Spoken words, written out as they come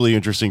really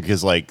interesting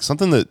because like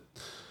something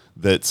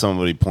that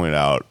somebody pointed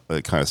out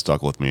that kind of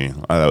stuck with me.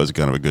 That was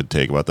kind of a good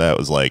take about that.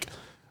 Was like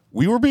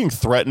we were being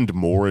threatened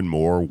more and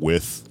more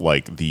with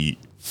like the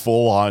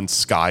full-on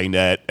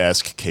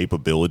Skynet-esque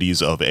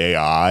capabilities of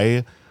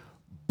AI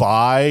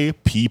by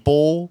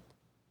people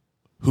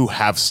who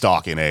have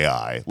stock in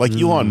AI. Like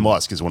Elon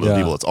Musk is one of the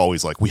people that's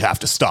always like, we have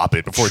to stop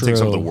it before it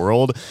takes over the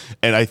world.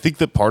 And I think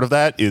that part of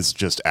that is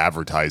just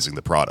advertising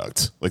the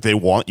product. Like they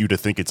want you to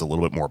think it's a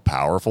little bit more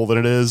powerful than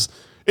it is.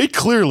 It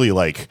clearly,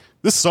 like,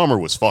 this summer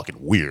was fucking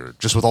weird,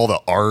 just with all the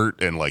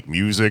art and like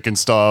music and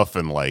stuff,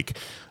 and like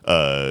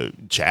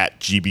Chat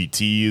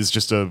GBT is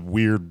just a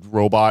weird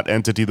robot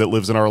entity that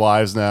lives in our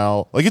lives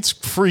now. Like it's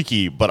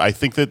freaky, but I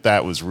think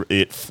that was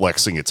it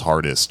flexing its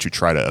hardest to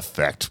try to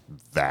affect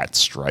that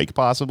strike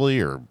possibly,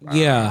 or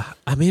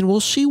I mean, we'll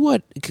see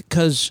what,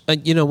 because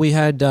we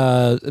had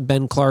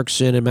Ben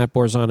Clarkson and Matt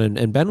Borzon,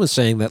 and Ben was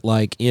saying that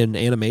like in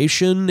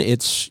animation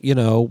it's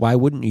why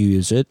wouldn't you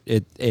use it?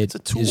 It's a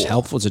tool. Is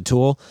helpful. It's a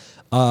tool.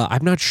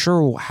 I'm not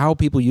sure how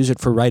people use it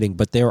for writing,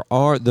 but there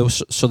are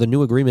those. So the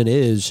new agreement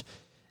is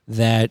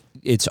that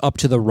it's up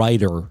to the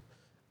writer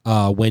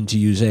when to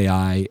use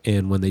AI,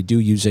 and when they do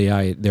use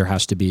AI, there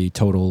has to be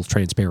total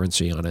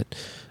transparency on it.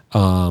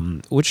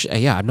 Which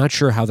I'm not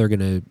sure how they're going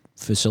to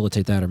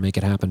facilitate that or make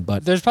it happen,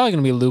 but there's probably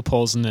going to be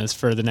loopholes in this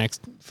for the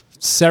next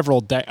several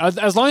days.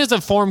 As long as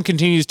the form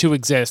continues to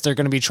exist, they're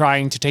going to be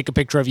trying to take a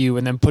picture of you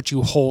and then put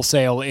you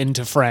wholesale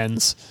into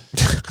Friends.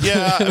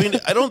 Yeah, I mean,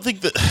 I think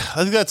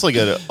that's like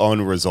an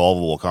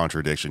unresolvable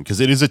contradiction,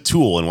 because it is a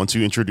tool, and once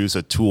you introduce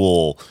a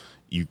tool,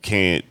 you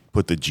can't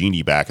put the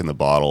genie back in the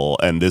bottle.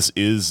 And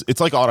it's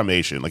like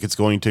automation. Like it's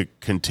going to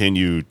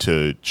continue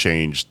to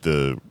change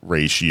the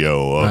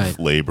ratio of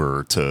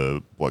labor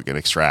to an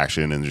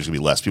extraction, and there's gonna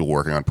be less people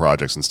working on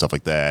projects and stuff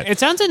like that. It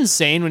sounds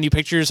insane when you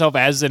picture yourself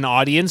as an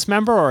audience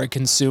member or a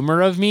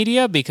consumer of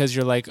media, because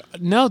you're like,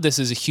 no, this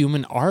is a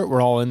human art. We're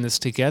all in this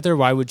together.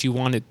 Why would you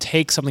want to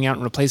take something out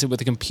and replace it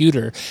with a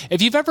computer?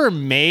 If you've ever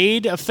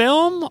made a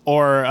film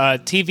or a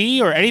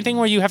TV or anything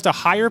where you have to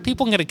hire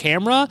people and get a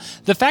camera,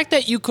 the fact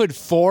that you could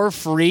for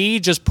free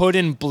just put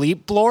in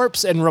bleep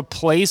blorps and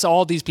replace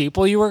all these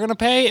people you were going to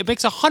pay, it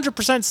makes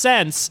 100%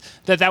 sense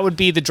that would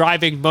be the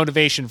driving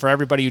motivation for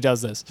everybody who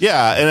does this.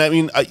 Yeah, and I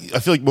mean, I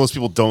feel like most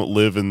people don't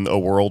live in a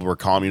world where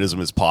communism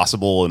is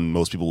possible, and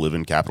most people live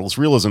in capitalist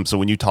realism. So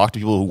when you talk to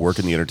people who work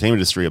in the entertainment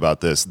industry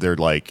about this, they're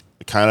like,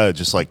 kind of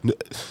just like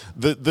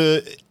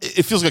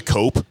it feels like a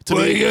cope to me.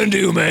 What are you gonna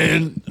do,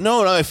 man?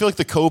 No, I feel like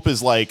the cope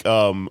is like,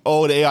 an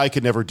AI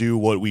could never do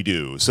what we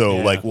do, so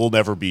like we'll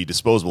never be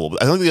disposable.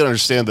 But I don't think they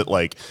understand that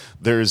like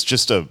there's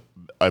just a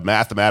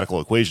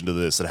mathematical equation to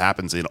this that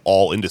happens in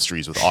all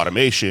industries with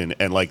automation,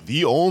 and like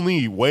the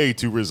only way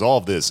to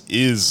resolve this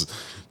is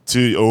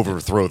to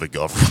overthrow the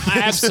government.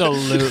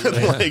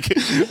 Absolutely.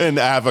 And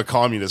have a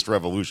communist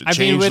revolution.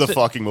 Change the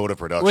fucking mode of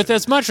production. With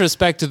as much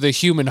respect to the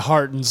human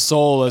heart and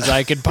soul as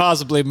I could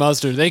possibly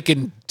muster, they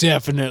can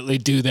definitely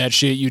do that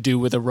shit you do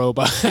with a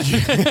robot.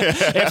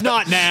 If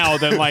not now,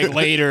 then like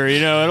later,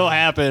 it'll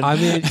happen. I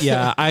mean,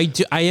 yeah, I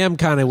am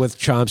kind of with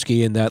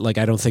Chomsky in that, like,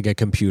 I don't think a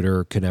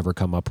computer can ever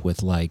come up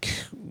with like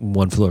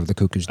One Flew Over the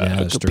Cuckoo's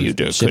Nest. A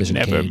computer or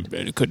Citizen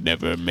could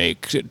never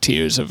make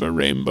Tears of a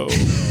Rainbow.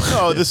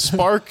 No, the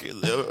spark,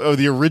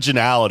 the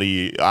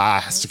originality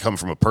has to come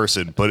from a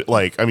person. But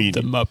like, I mean,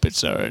 the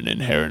Muppets are an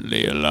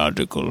inherently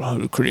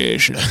illogical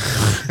creation.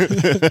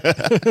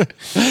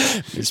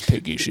 Miss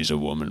Piggy, she's a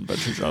woman, but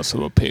she's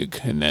also a pig,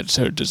 and that's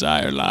her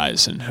desire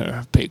lies in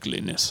her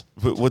pigliness.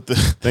 But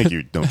thank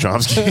you, no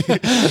Chomsky.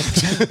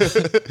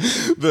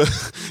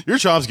 Your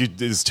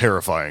Chomsky is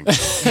terrifying.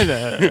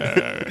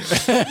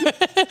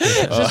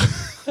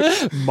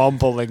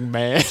 Mumbling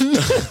man.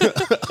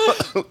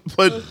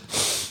 But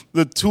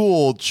the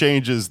tool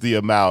changes the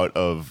amount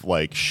of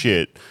like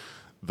shit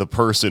the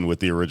person with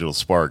the original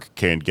spark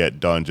can get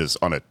done just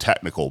on a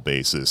technical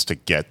basis to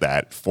get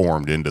that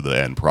formed into the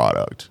end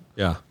product.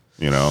 Yeah.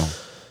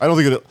 I don't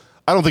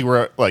think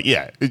we're like,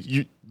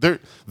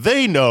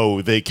 they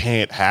know they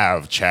can't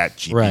have Chat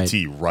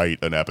GPT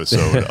write an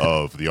episode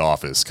of The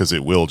Office, because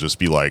it will just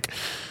be like,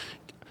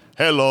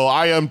 hello,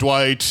 I am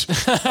Dwight.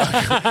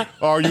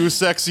 Are you a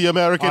sexy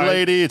American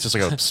lady? It's just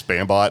like a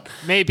spam bot.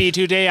 Maybe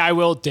today I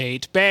will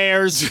date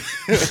bears.